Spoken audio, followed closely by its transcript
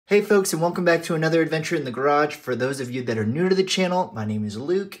Hey folks, and welcome back to another adventure in the garage. For those of you that are new to the channel, my name is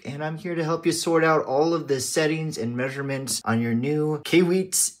Luke, and I'm here to help you sort out all of the settings and measurements on your new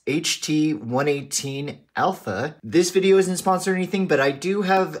Kaiweets HT118 Alpha. This video isn't sponsored or anything, but I do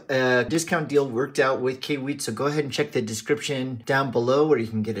have a discount deal worked out with Kaiweets, so go ahead and check the description down below where you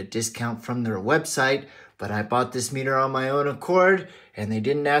can get a discount from their website. But I bought this meter on my own accord, and they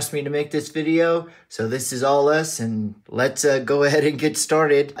didn't ask me to make this video, so this is all us, and let's go ahead and get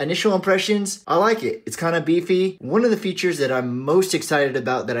started. Initial impressions, I like it. It's kind of beefy. One of the features that I'm most excited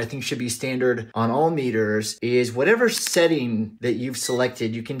about that I think should be standard on all meters is whatever setting that you've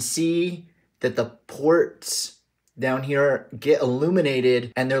selected, you can see that the ports down here get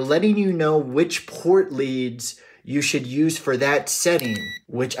illuminated, and they're letting you know which port leads you should use for that setting,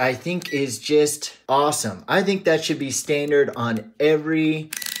 which I think is just awesome. I think that should be standard on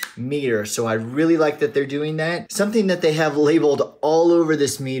every meter. So I really like that they're doing that. Something that they have labeled all over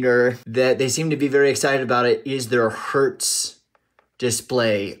this meter that they seem to be very excited about it is their Hertz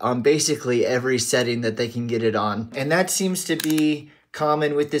display on basically every setting that they can get it on. And that seems to be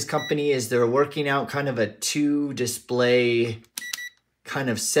common with this company, is they're working out kind of a two display kind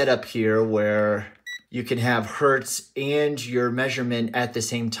of setup here where you can have Hertz and your measurement at the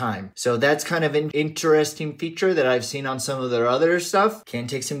same time. So that's kind of an interesting feature that I've seen on some of their other stuff. Can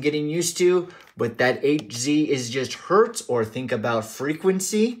take some getting used to, but that HZ is just Hertz, or think about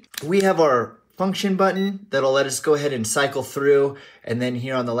frequency. We have our function button that'll let us go ahead and cycle through. And then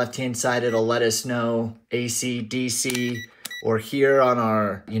here on the left-hand side, it'll let us know AC, DC, or here on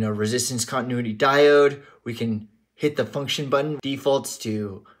our resistance continuity diode, we can hit the function button, defaults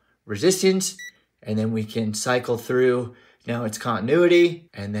to resistance, and then we can cycle through. Now it's continuity,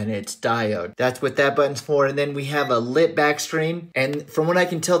 and then it's diode. That's what that button's for. And then we have a lit back screen. And from what I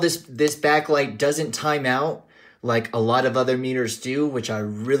can tell, this backlight doesn't time out like a lot of other meters do, which I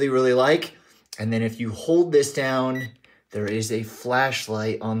really, really like. And then if you hold this down, there is a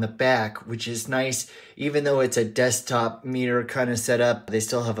flashlight on the back, which is nice. Even though it's a desktop meter kind of setup, they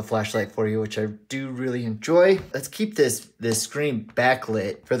still have a flashlight for you, which I do really enjoy. Let's keep this screen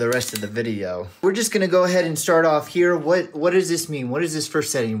backlit for the rest of the video. We're just gonna go ahead and start off here. What does this mean? What is this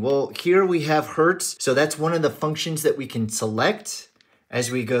first setting? Well, here we have Hertz. So that's one of the functions that we can select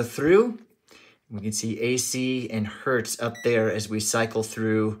as we go through. We can see AC and Hertz up there as we cycle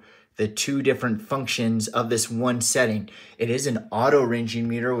through the two different functions of this one setting. It is an auto-ranging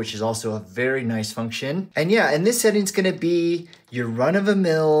meter, which is also a very nice function. And yeah, and this setting's gonna be your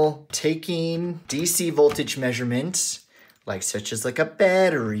run-of-the-mill taking DC voltage measurements, such as a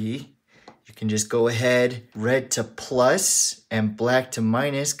battery. You can just go ahead, red to plus and black to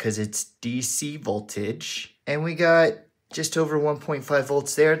minus because it's DC voltage. And we got just over 1.5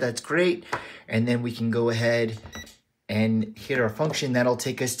 volts there, that's great. And then we can go ahead and hit our function. That'll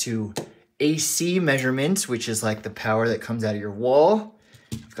take us to AC measurements, which is like the power that comes out of your wall.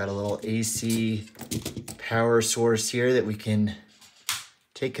 I've got a little AC power source here that we can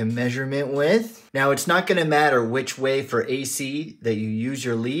take a measurement with. Now, it's not gonna matter which way for AC that you use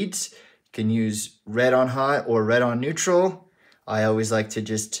your leads. You can use red on hot or red on neutral. I always like to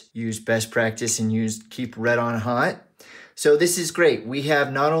just use best practice and keep red on hot. So this is great. We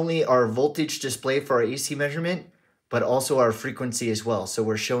have not only our voltage display for our AC measurement, but also our frequency as well. So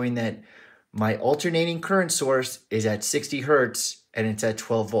we're showing that my alternating current source is at 60 Hertz and it's at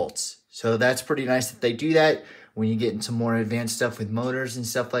 12 volts. So that's pretty nice that they do that when you get into more advanced stuff with motors and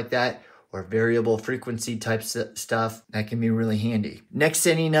stuff like that, or variable frequency type stuff, that can be really handy. Next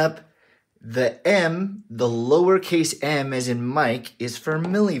setting up, the M, the lowercase m as in Mike, is for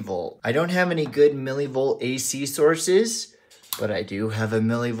millivolt. I don't have any good millivolt AC sources, but I do have a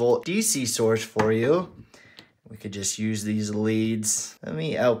millivolt DC source for you. We could just use these leads. Let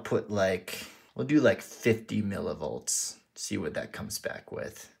me output we'll do 50 millivolts. See what that comes back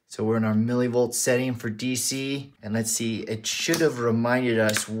with. So we're in our millivolt setting for DC. And let's see, it should have reminded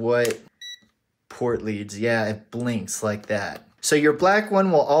us what port leads. Yeah, it blinks like that. So your black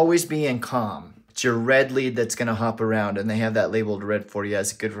one will always be in COM. It's your red lead that's gonna hop around, and they have that labeled red for you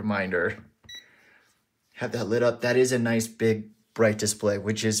as a good reminder. Have that lit up. That is a nice big bright display,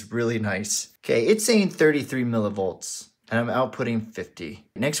 which is really nice. Okay, it's saying 33 millivolts, and I'm outputting 50.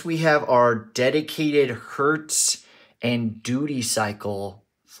 Next, we have our dedicated Hertz and duty cycle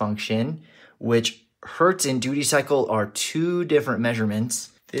function, which Hertz and duty cycle are two different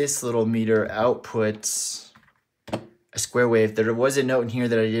measurements. This little meter outputs a square wave. There was a note in here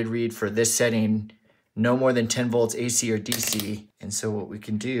that I did read for this setting, no more than 10 volts AC or DC. And so what we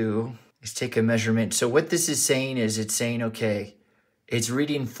can do is take a measurement. So what this is saying is it's saying, okay, it's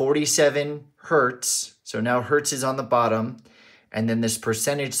reading 47 Hertz. So now Hertz is on the bottom. And then this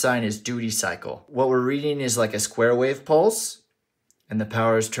percentage sign is duty cycle. What we're reading is like a square wave pulse, and the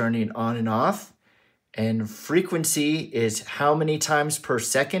power is turning on and off. And frequency is how many times per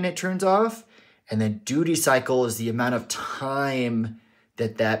second it turns off. And then duty cycle is the amount of time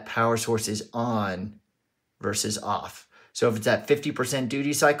that that power source is on versus off. So if it's at 50%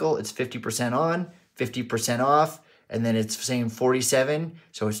 duty cycle, it's 50% on, 50% off, and then it's saying 47.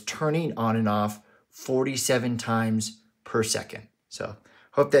 So it's turning on and off 47 times per second. So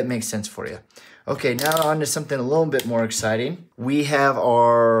hope that makes sense for you. Okay, now on to something a little bit more exciting. We have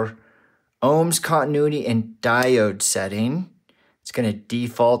our ohms, continuity, and diode setting. It's going to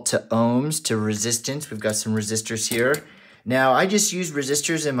default to ohms, to resistance. We've got some resistors here. Now, I just use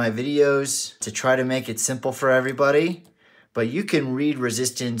resistors in my videos to try to make it simple for everybody, but you can read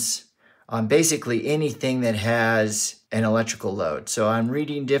resistance on basically anything that has an electrical load. So I'm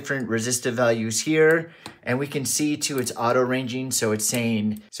reading different resistive values here, and we can see too it's auto-ranging, so it's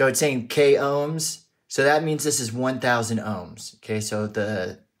saying K ohms. So that means this is 1,000 ohms. Okay, so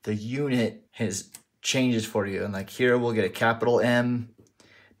the unit changes for you, and like here we'll get a capital M.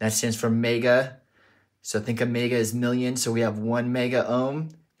 That stands for mega. So think of mega as million. So we have 1 mega ohm.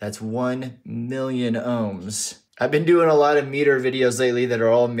 That's 1 million ohms. I've been doing a lot of meter videos lately that are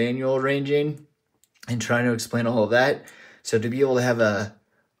all manual ranging and trying to explain all of that. So to be able to have a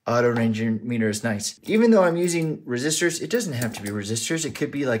auto-ranging meter is nice. Even though I'm using resistors, it doesn't have to be resistors. It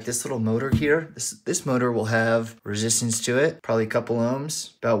could be like this little motor here. This motor will have resistance to it, probably a couple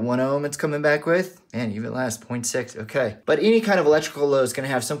ohms, about 1 ohm it's coming back with, and even last 0.6, okay. But any kind of electrical load is gonna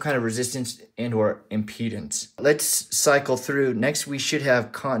have some kind of resistance and or impedance. Let's cycle through. Next, we should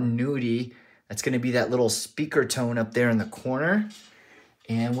have continuity. That's gonna be that little speaker tone up there in the corner.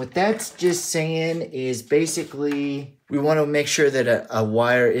 And what that's just saying is basically we want to make sure that a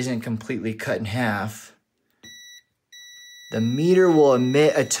wire isn't completely cut in half. The meter will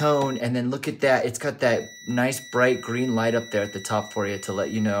emit a tone, and then look at that. It's got that nice bright green light up there at the top for you to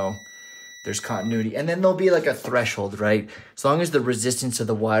let you know there's continuity. And then there'll be like a threshold, right? As long as the resistance of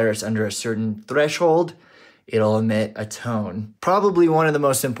the wire is under a certain threshold, it'll emit a tone. Probably one of the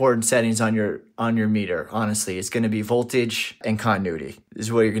most important settings on your meter, honestly. It's gonna be voltage and continuity. This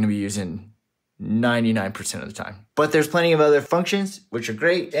is what you're gonna be using 99% of the time. But there's plenty of other functions, which are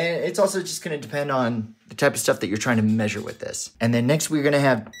great, and it's also just gonna depend on the type of stuff that you're trying to measure with this. And then next we're gonna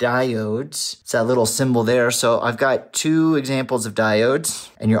have diodes. It's that little symbol there. So I've got 2 examples of diodes,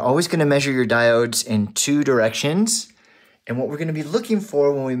 and you're always gonna measure your diodes in 2 directions. And what we're going to be looking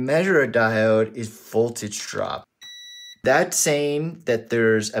for when we measure a diode is voltage drop. That's saying that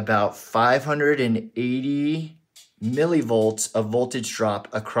there's about 580 millivolts of voltage drop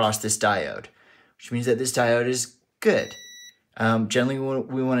across this diode, which means that this diode is good. Generally,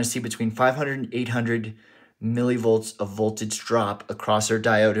 we want to see between 500 and 800 millivolts of voltage drop across our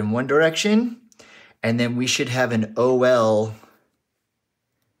diode in one direction, and then we should have an OL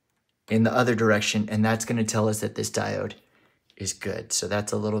in the other direction, and that's going to tell us that this diode is good. So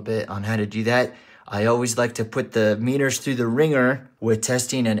that's a little bit on how to do that. I always like to put the meters through the ringer with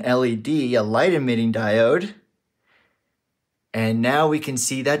testing an LED, a light emitting diode. And now we can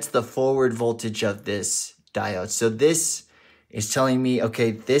see that's the forward voltage of this diode. So this is telling me,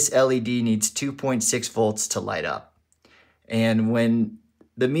 okay, this LED needs 2.6 volts to light up. And when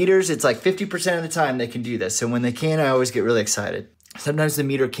the meters, it's like 50% of the time they can do this. So when they can, I always get really excited. Sometimes the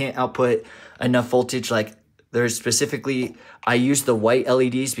meter can't output enough voltage, like there's specifically, I use the white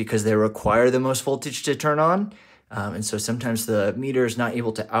LEDs because they require the most voltage to turn on. And so sometimes the meter is not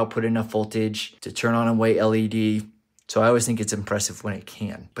able to output enough voltage to turn on a white LED. So I always think it's impressive when it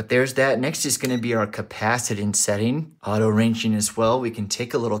can. But there's that. Next is going to be our capacitance setting. Auto-ranging as well. We can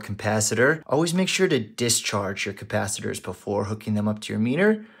take a little capacitor. Always make sure to discharge your capacitors before hooking them up to your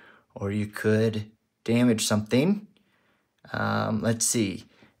meter, or you could damage something. Let's see.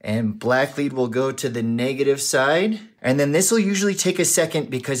 And black lead will go to the negative side. And then this will usually take a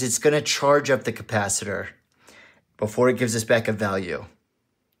second because it's going to charge up the capacitor before it gives us back a value.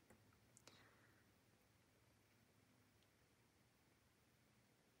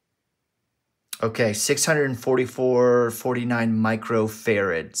 Okay, 644.49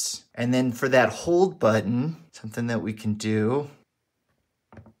 microfarads. And then for that hold button, something that we can do,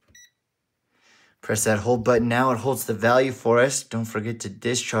 press that hold button now, it holds the value for us. Don't forget to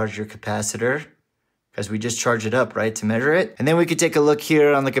discharge your capacitor because we just charge it up, right, to measure it. And then we could take a look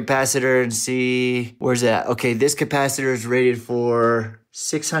here on the capacitor and see, where's that? Okay, this capacitor is rated for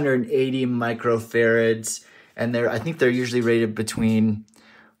 680 microfarads. And I think they're usually rated between,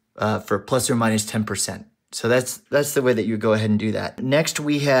 for plus or minus 10%. So that's the way that you go ahead and do that. Next,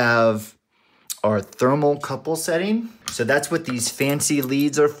 we have our thermocouple setting. So that's what these fancy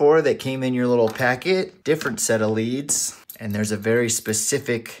leads are for that came in your little packet. Different set of leads. And there's a very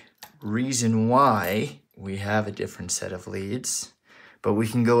specific reason why we have a different set of leads. But we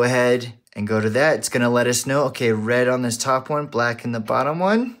can go ahead and go to that. It's gonna let us know, okay, red on this top one, black in the bottom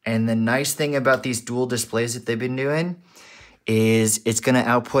one. And the nice thing about these dual displays that they've been doing is it's gonna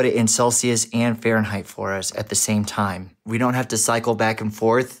output it in Celsius and Fahrenheit for us at the same time. We don't have to cycle back and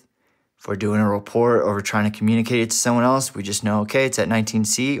forth if we're doing a report or we're trying to communicate it to someone else. We just know, okay, it's at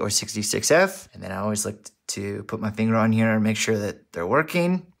 19C or 66F. And then I always look to put my finger on here and make sure that they're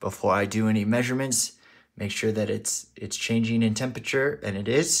working before I do any measurements. Make sure that it's changing in temperature, and it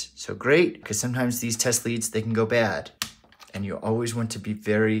is. So great, because sometimes these test leads, they can go bad. And you always want to be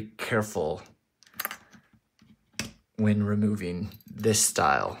very careful when removing this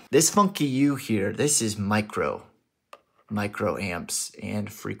style. This funky U here, this is microamps,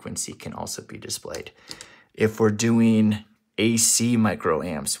 and frequency can also be displayed. If we're doing AC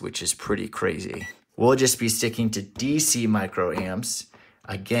microamps, which is pretty crazy, we'll just be sticking to DC microamps.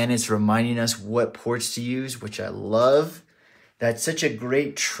 Again, it's reminding us what ports to use, which I love. That's such a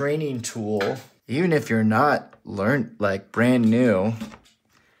great training tool. Even if you're not brand new,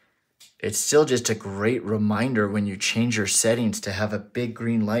 it's still just a great reminder when you change your settings to have a big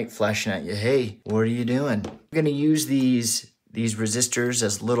green light flashing at you. Hey, what are you doing? We're gonna use these resistors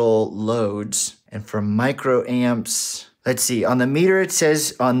as little loads. And for microamps, let's see, on the meter it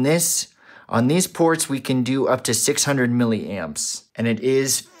says on these ports, we can do up to 600 milliamps, and it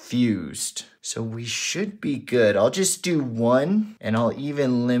is fused. So we should be good. I'll just do one, and I'll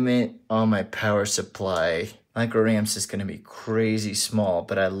even limit on my power supply. Microamps is gonna be crazy small,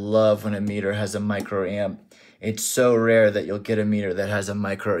 but I love when a meter has a microamp. It's so rare that you'll get a meter that has a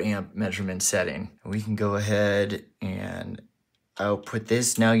microamp measurement setting. We can go ahead and output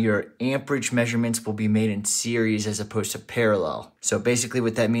this. Now your amperage measurements will be made in series as opposed to parallel. So basically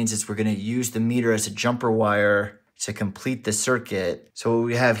what that means is we're gonna use the meter as a jumper wire to complete the circuit. So what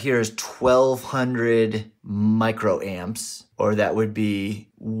we have here is 1200 microamps, or that would be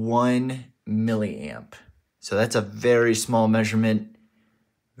 1 milliamp. So that's a very small measurement.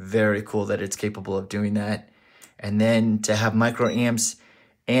 Very cool that it's capable of doing that. And then to have microamps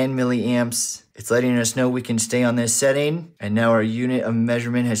and milliamps, it's letting us know we can stay on this setting. And now our unit of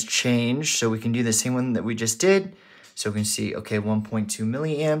measurement has changed. So we can do the same one that we just did. So we can see, okay, 1.2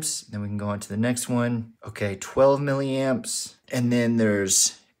 milliamps. Then we can go on to the next one. Okay, 12 milliamps. And then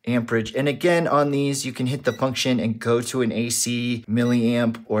there's amperage. And again, on these, you can hit the function and go to an AC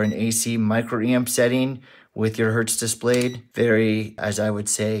milliamp or an AC microamp setting with your Hertz displayed. Very, as I would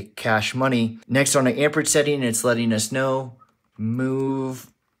say, cash money. Next, on an amperage setting, it's letting us know,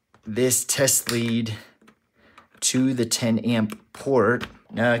 move this test lead to the 10 amp port.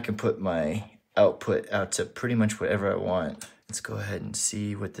 Now I can put my output out to pretty much whatever I want. Let's go ahead and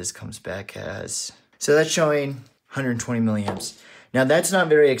see what this comes back as. So that's showing 120 milliamps. Now that's not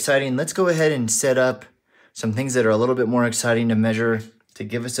very exciting. Let's go ahead and set up some things that are a little bit more exciting to measure to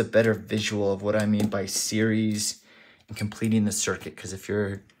give us a better visual of what I mean by series and completing the circuit. Because if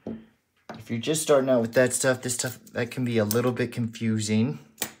you're just starting out with that stuff, this stuff, that can be a little bit confusing.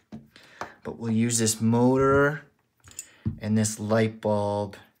 But we'll use this motor and this light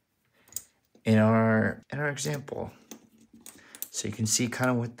bulb in our example. So you can see kind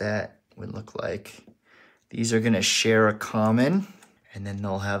of what that would look like. These are gonna share a common, and then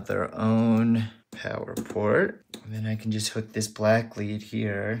they'll have their own power port. And then I can just hook this black lead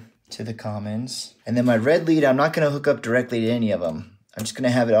here to the commons. And then my red lead, I'm not gonna hook up directly to any of them. I'm just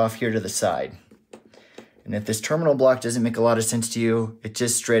gonna have it off here to the side. And if this terminal block doesn't make a lot of sense to you, it's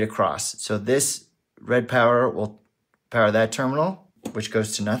just straight across. So this red power will power that terminal, which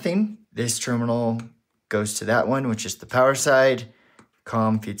goes to nothing. This terminal goes to that one, which is the power side.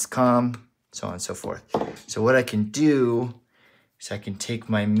 COM feeds COM, so on and so forth. So what I can do is I can take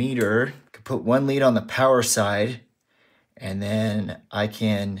my meter, can put one lead on the power side, and then I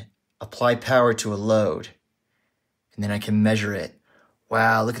can apply power to a load. And then I can measure it.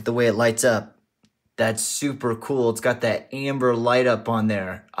 Wow, look at the way it lights up. That's super cool. It's got that amber light up on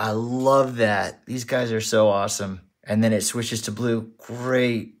there. I love that. These guys are so awesome. And then it switches to blue.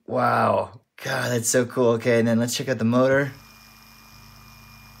 Great. Wow. God, that's so cool. Okay, and then let's check out the motor.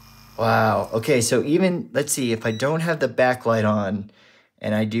 Wow. Okay, so even, let's see, if I don't have the backlight on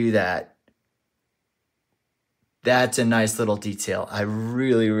and I do that, that's a nice little detail. I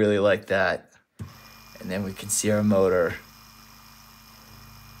really, really like that. And then we can see our motor.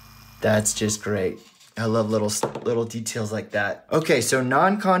 That's just great. I love little details like that. Okay, so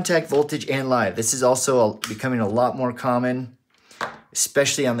non-contact voltage and live. This is also becoming a lot more common,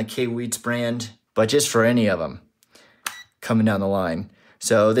 especially on the Kaiweets brand, but just for any of them. coming down the line.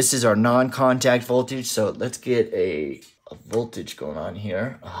 So this is our non-contact voltage. So let's get a voltage going on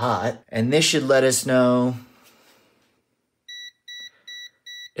here, a hot. And this should let us know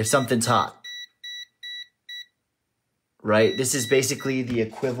if something's hot, right? This is basically the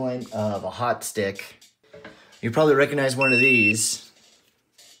equivalent of a hot stick. You probably recognize one of these.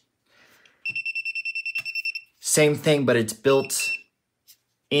 Same thing, but it's built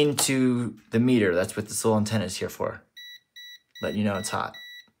into the meter. That's what this little antenna is here for. Let you know it's hot.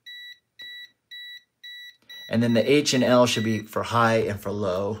 And then the H and L should be for high and for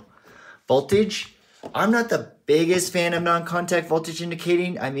low voltage. I'm not the biggest fan of non-contact voltage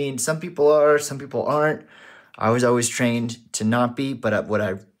indicating. I mean, some people are, some people aren't. I was always trained to not be, but what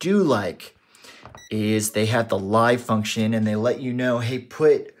I do like is they have the live function and they let you know, hey,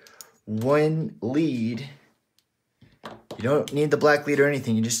 put one lead. You don't need the black lead or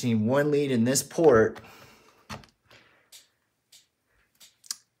anything. You just need one lead in this port.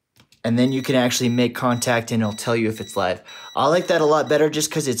 And then you can actually make contact and it'll tell you if it's live. I like that a lot better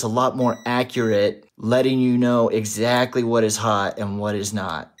just because it's a lot more accurate, letting you know exactly what is hot and what is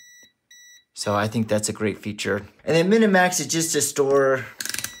not. So I think that's a great feature. And then min and max is just to store.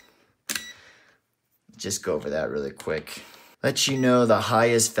 Just go over that really quick. Let you know the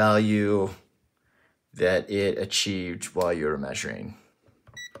highest value that it achieved while you were measuring.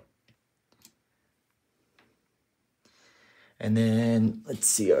 And then let's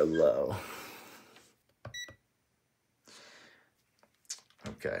see our low.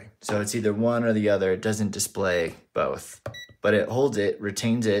 Okay, so it's either one or the other. It doesn't display both, but it holds it,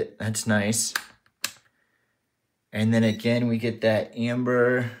 retains it. That's nice. And then again, we get that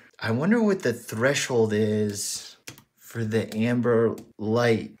amber. I wonder what the threshold is for the amber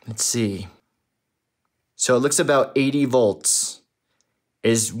light. Let's see. So it looks about 80 volts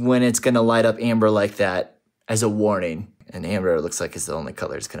is when it's gonna light up amber like that as a warning. And amber looks like it's the only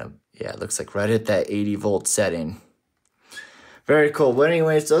color it's gonna, yeah, it looks like right at that 80 volt setting. Very cool. Well,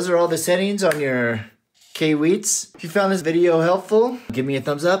 anyways, those are all the settings on your Kaiweets. If you found this video helpful, give me a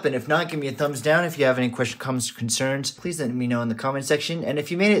thumbs up. And if not, give me a thumbs down. If you have any questions, comments, or concerns, please let me know in the comment section. And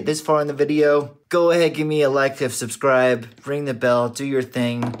if you made it this far in the video, go ahead, give me a like, subscribe, ring the bell, do your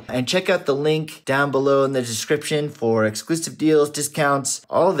thing. And check out the link down below in the description for exclusive deals, discounts,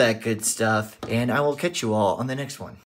 all that good stuff. And I will catch you all on the next one.